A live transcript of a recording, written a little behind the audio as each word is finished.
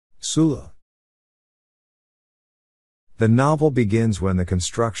Sula. The novel begins when the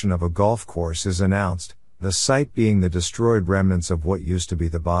construction of a golf course is announced, the site being the destroyed remnants of what used to be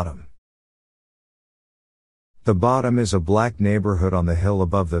the Bottom. The Bottom is a black neighborhood on the hill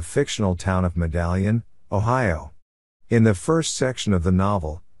above the fictional town of Medallion, Ohio. In the first section of the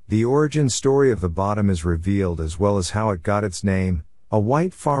novel, the origin story of the Bottom is revealed as well as how it got its name. A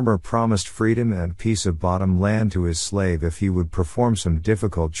white farmer promised freedom and a piece of bottom land to his slave if he would perform some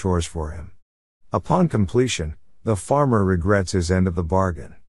difficult chores for him. Upon completion, the farmer regrets his end of the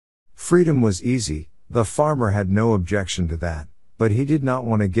bargain. Freedom was easy, the farmer had no objection to that, but he did not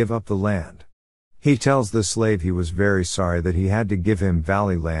want to give up the land. He tells the slave he was very sorry that he had to give him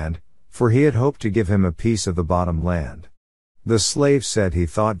valley land, for he had hoped to give him a piece of the bottom land. The slave said he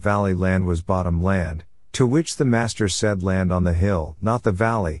thought valley land was bottom land, to which the master said land on the hill, not the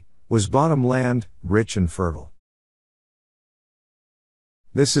valley, was bottom land, rich and fertile.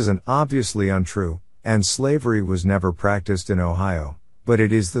 This isn't obviously untrue, and slavery was never practiced in Ohio, but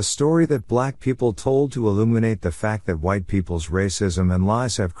it is the story that black people told to illuminate the fact that white people's racism and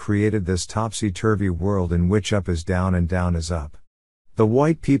lies have created this topsy-turvy world in which up is down and down is up. The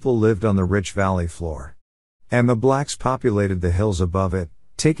white people lived on the rich valley floor, and the blacks populated the hills above it,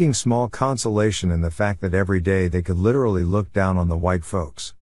 taking small consolation in the fact that every day they could literally look down on the white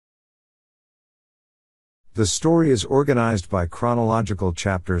folks. The story is organized by chronological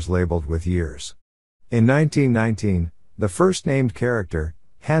chapters labeled with years. In 1919, the first named character,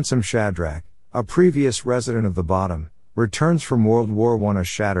 Handsome Shadrach, a previous resident of the Bottom, returns from World War I a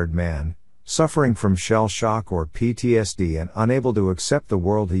shattered man, suffering from shell shock or PTSD and unable to accept the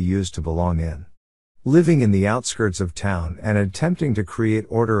world he used to belong in. Living in the outskirts of town and attempting to create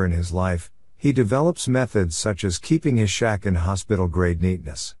order in his life, he develops methods such as keeping his shack in hospital-grade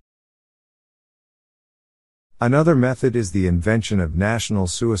neatness. Another method is the invention of National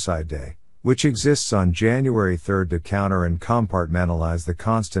Suicide Day, which exists on January 3rd to counter and compartmentalize the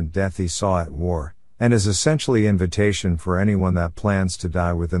constant death he saw at war, and is essentially invitation for anyone that plans to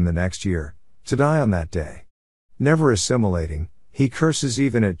die within the next year, to die on that day. Never assimilating, he curses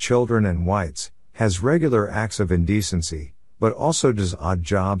even at children and whites, has regular acts of indecency, but also does odd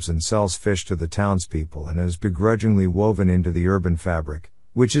jobs and sells fish to the townspeople and is begrudgingly woven into the urban fabric,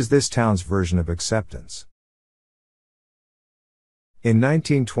 which is this town's version of acceptance. In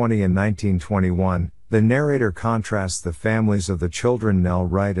 1920 and 1921, the narrator contrasts the families of the children Nell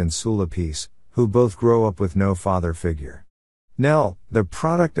Wright and Sula Peace, who both grow up with no father figure. Nell, the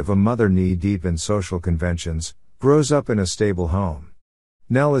product of a mother knee-deep in social conventions, grows up in a stable home.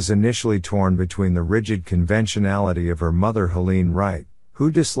 Nell is initially torn between the rigid conventionality of her mother Helene Wright, who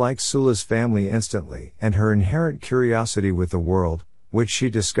dislikes Sula's family instantly, and her inherent curiosity with the world, which she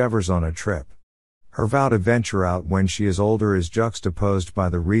discovers on a trip. Her vow to venture out when she is older is juxtaposed by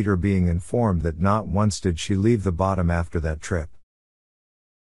the reader being informed that not once did she leave the Bottom after that trip.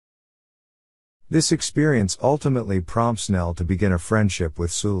 This experience ultimately prompts Nell to begin a friendship with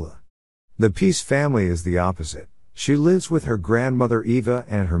Sula. The Peace family is the opposite. She lives with her grandmother Eva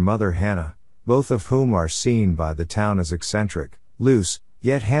and her mother Hannah, both of whom are seen by the town as eccentric, loose,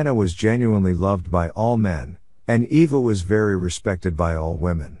 yet Hannah was genuinely loved by all men, and Eva was very respected by all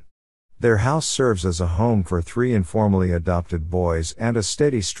women. Their house serves as a home for 3 informally adopted boys and a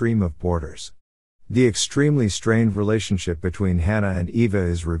steady stream of boarders. The extremely strained relationship between Hannah and Eva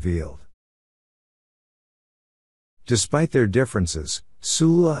is revealed. Despite their differences,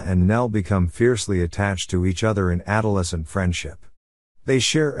 Sula and Nell become fiercely attached to each other in adolescent friendship. They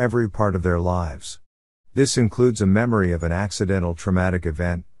share every part of their lives. This includes a memory of an accidental traumatic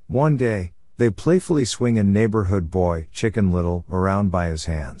event. One day, they playfully swing a neighborhood boy, Chicken Little, around by his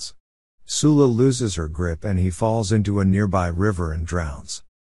hands. Sula loses her grip and he falls into a nearby river and drowns.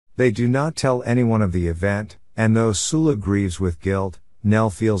 They do not tell anyone of the event, and though Sula grieves with guilt, Nell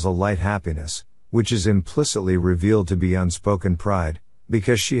feels a light happiness, which is implicitly revealed to be unspoken pride,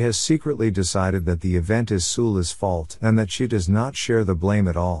 because she has secretly decided that the event is Sula's fault and that she does not share the blame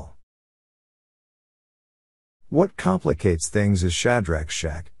at all. What complicates things is Shadrach's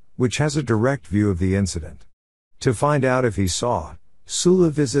shack, which has a direct view of the incident. To find out if he saw, Sula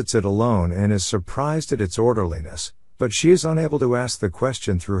visits it alone and is surprised at its orderliness, but she is unable to ask the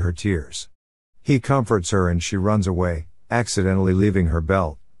question through her tears. He comforts her and she runs away, accidentally leaving her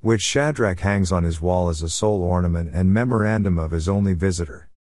belt, which Shadrach hangs on his wall as a sole ornament and memorandum of his only visitor.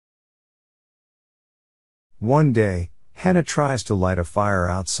 One day, Hannah tries to light a fire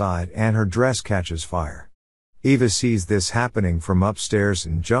outside and her dress catches fire. Eva sees this happening from upstairs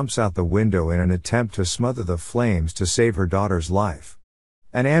and jumps out the window in an attempt to smother the flames to save her daughter's life.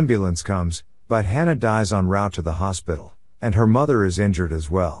 An ambulance comes, but Hannah dies en route to the hospital, and her mother is injured as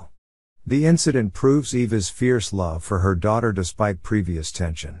well. The incident proves Eva's fierce love for her daughter despite previous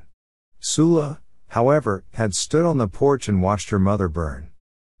tension. Sula, however, had stood on the porch and watched her mother burn.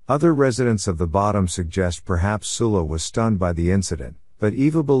 Other residents of the bottom suggest perhaps Sula was stunned by the incident, but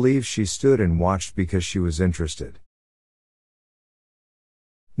Eva believes she stood and watched because she was interested.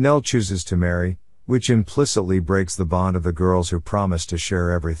 Nell chooses to marry, which implicitly breaks the bond of the girls who promised to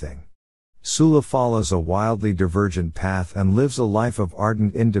share everything. Sula follows a wildly divergent path and lives a life of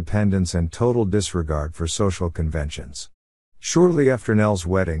ardent independence and total disregard for social conventions. Shortly after Nell's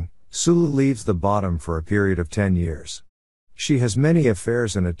wedding, Sula leaves the bottom for a period of 10 years. She has many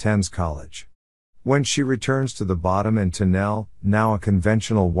affairs and attends college. When she returns to the bottom and to Nell, now a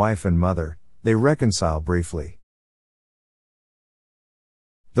conventional wife and mother, they reconcile briefly.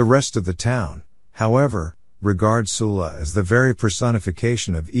 The rest of the town, however, regards Sula as the very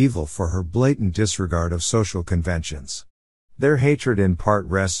personification of evil for her blatant disregard of social conventions. Their hatred in part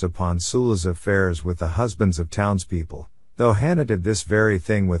rests upon Sula's affairs with the husbands of townspeople, though Hannah did this very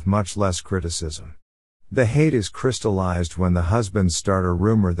thing with much less criticism. The hate is crystallized when the husbands start a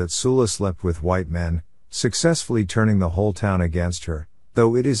rumor that Sula slept with white men, successfully turning the whole town against her,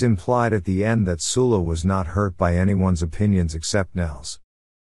 though it is implied at the end that Sula was not hurt by anyone's opinions except Nell's.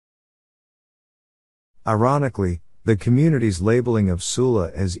 Ironically, the community's labeling of Sula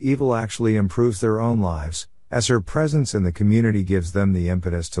as evil actually improves their own lives, as her presence in the community gives them the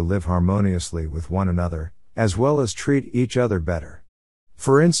impetus to live harmoniously with one another, as well as treat each other better.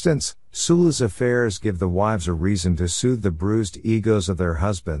 For instance, Sula's affairs give the wives a reason to soothe the bruised egos of their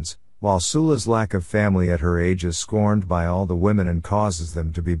husbands, while Sula's lack of family at her age is scorned by all the women and causes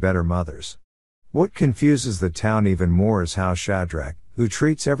them to be better mothers. What confuses the town even more is how Shadrach, who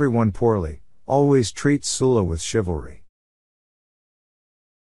treats everyone poorly, always treats Sula with chivalry.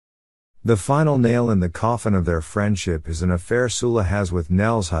 The final nail in the coffin of their friendship is an affair Sula has with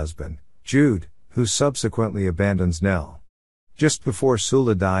Nell's husband, Jude, who subsequently abandons Nell. Just before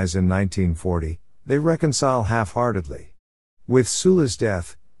Sula dies in 1940, they reconcile half-heartedly. With Sula's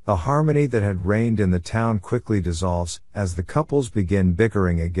death, the harmony that had reigned in the town quickly dissolves, as the couples begin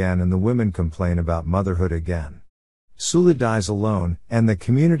bickering again and the women complain about motherhood again. Sula dies alone, and the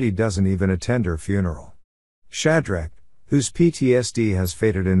community doesn't even attend her funeral. Shadrach, whose PTSD has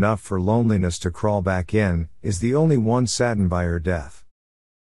faded enough for loneliness to crawl back in, is the only one saddened by her death.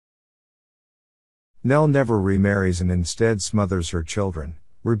 Nell never remarries and instead smothers her children,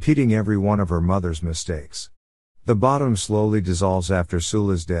 repeating every one of her mother's mistakes. The bottom slowly dissolves after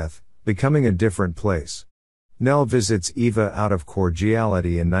Sula's death, becoming a different place. Nell visits Eva out of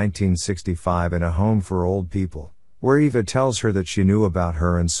cordiality in 1965 in a home for old people, where Eva tells her that she knew about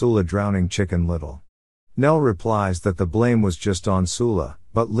her and Sula drowning Chicken Little. Nell replies that the blame was just on Sula,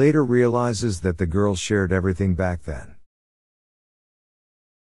 but later realizes that the girls shared everything back then.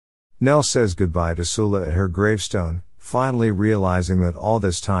 Nell says goodbye to Sula at her gravestone, finally realizing that all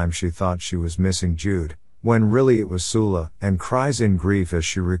this time she thought she was missing Jude, when really it was Sula, and cries in grief as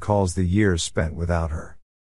she recalls the years spent without her.